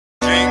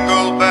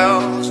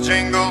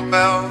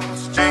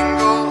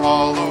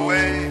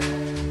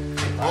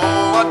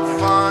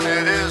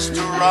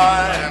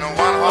ride in a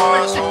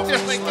one-horse open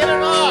sleigh. Get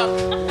it off!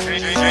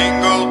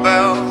 Jingle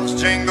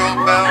bells, jingle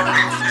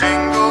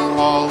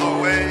all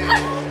the way.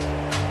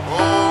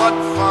 Oh, what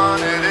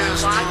fun it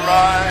is to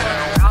ride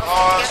in a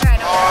one-horse.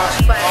 Jingle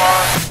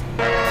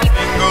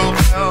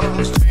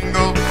bells,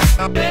 jingle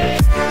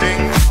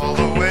all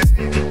the way.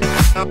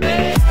 Oh,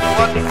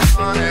 what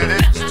fun it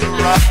is to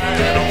ride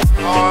in a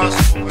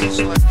one-horse open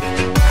sleigh.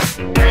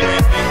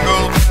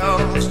 Jingle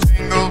bells,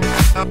 jingle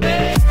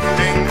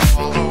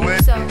all the way.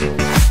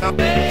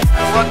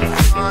 What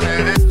fun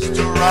it is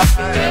to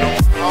ride in a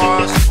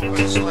one-horse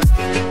open sleigh.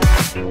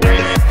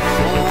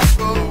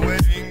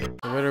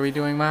 What are we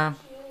doing, Mom?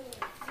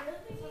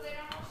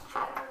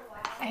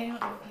 I don't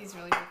know if he's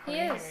really recording. He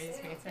is.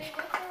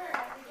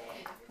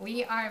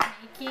 We are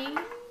making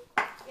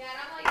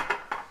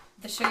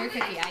the sugar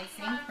cookie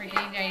icing. We're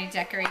getting ready to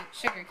decorate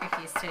sugar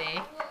cookies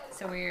today.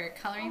 So we're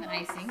coloring the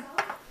icing.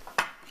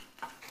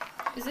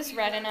 Is this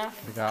red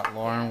enough? We got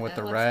Lauren with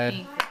the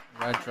red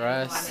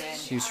dress.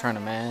 She was trying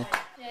to match.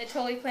 Yeah, I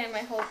totally planned my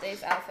whole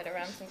day's outfit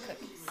around some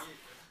cookies.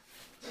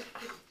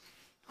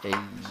 Hey.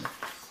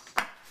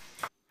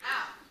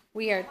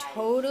 We are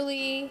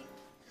totally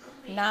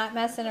not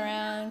messing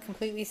around,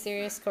 completely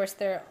serious. Of course,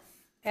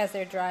 as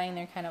they're drying,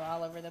 they're kind of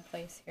all over the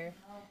place here.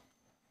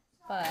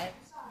 But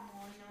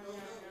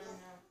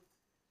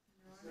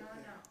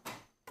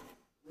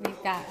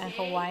we've got a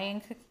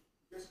Hawaiian cookie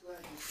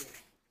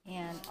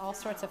and all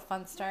sorts of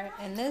fun stuff.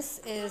 And this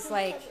is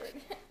like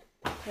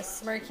the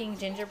smirking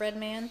gingerbread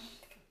man.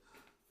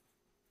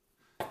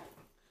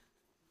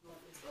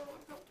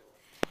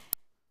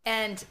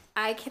 And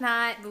I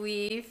cannot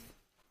believe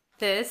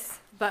this,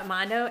 but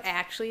Mondo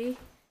actually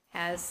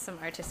has some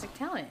artistic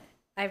talent.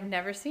 I've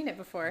never seen it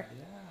before.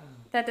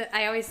 Yeah.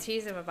 I always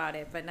tease him about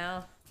it, but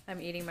now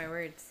I'm eating my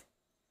words.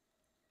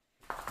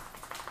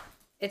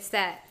 It's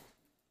that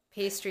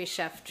pastry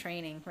chef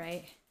training,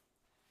 right?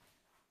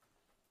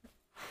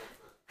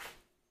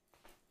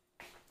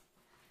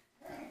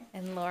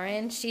 And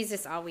Lauren, she's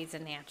just always a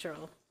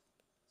natural.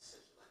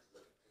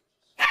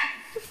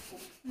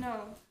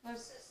 No,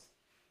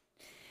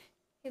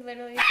 he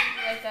literally is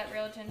like that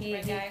real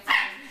gingerbread guy from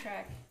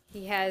Shrek.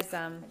 He has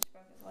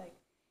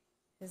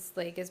his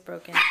leg is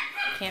broken,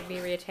 can't be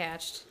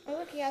reattached. Oh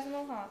look, he has a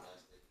mohawk.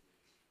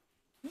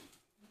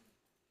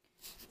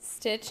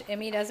 Stitch,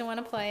 Emmy doesn't want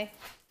to play.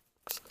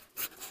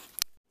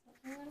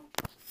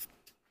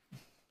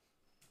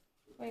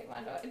 Wait,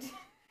 Mondo.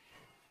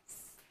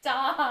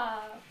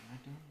 Stop.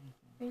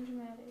 Being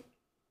dramatic.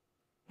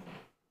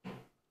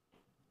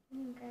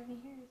 Grab me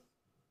hairs.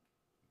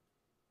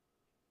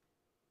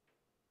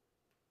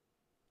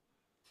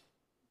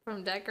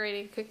 From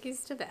decorating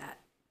cookies to that.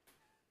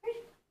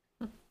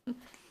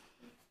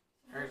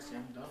 Hurts,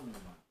 I'm done with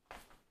mine.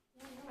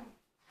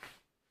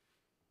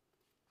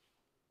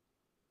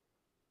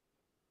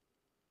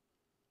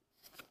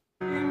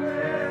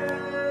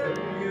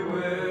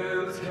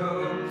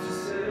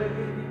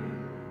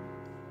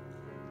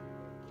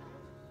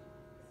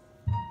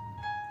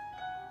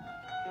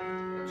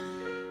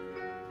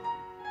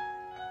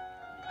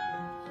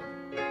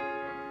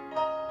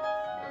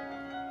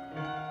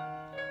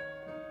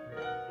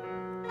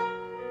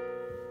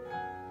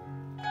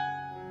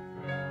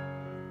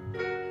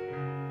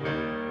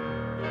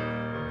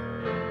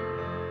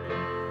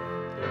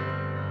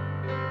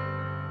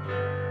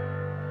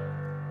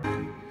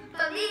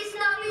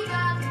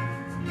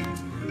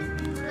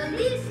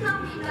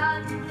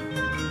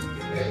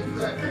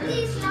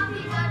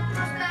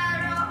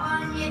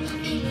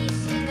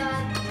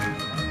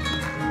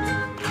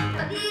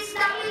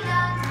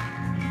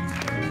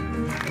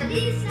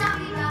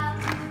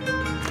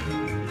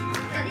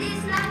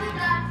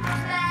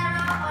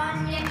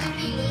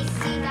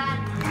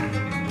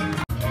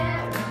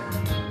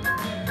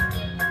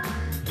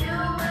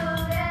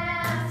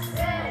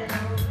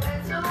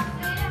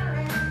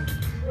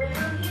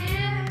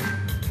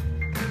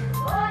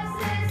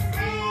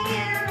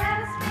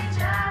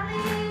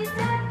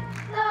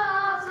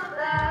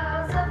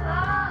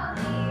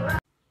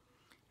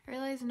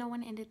 No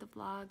one ended the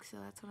vlog, so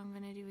that's what I'm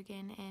gonna do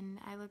again. And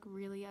I look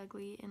really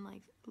ugly, and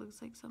like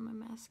looks like some of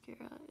my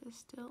mascara is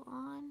still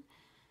on,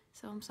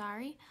 so I'm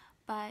sorry.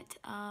 But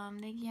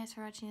thank you guys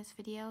for watching this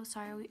video.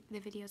 Sorry the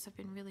videos have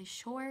been really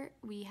short.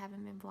 We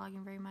haven't been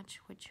vlogging very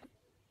much, which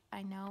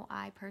I know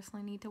I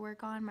personally need to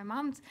work on. My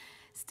mom's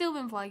still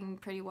been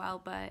vlogging pretty well,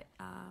 but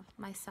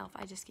myself,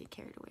 I just get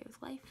carried away with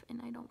life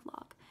and I don't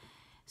vlog.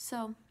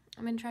 So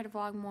I'm gonna try to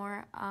vlog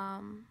more,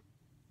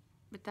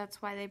 but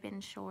that's why they've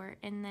been short.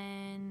 And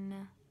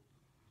then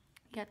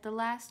got the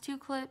last two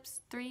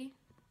clips, the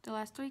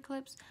last three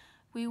clips,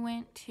 we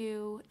went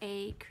to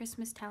a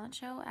Christmas talent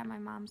show at my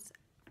mom's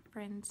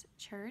friend's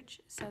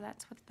church, so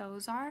that's what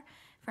those are.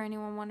 For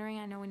anyone wondering,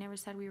 I know we never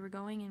said we were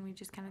going and we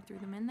just kind of threw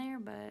them in there,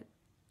 but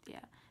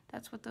yeah,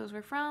 that's what those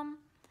were from.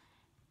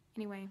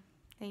 Anyway,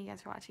 thank you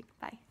guys for watching.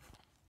 Bye.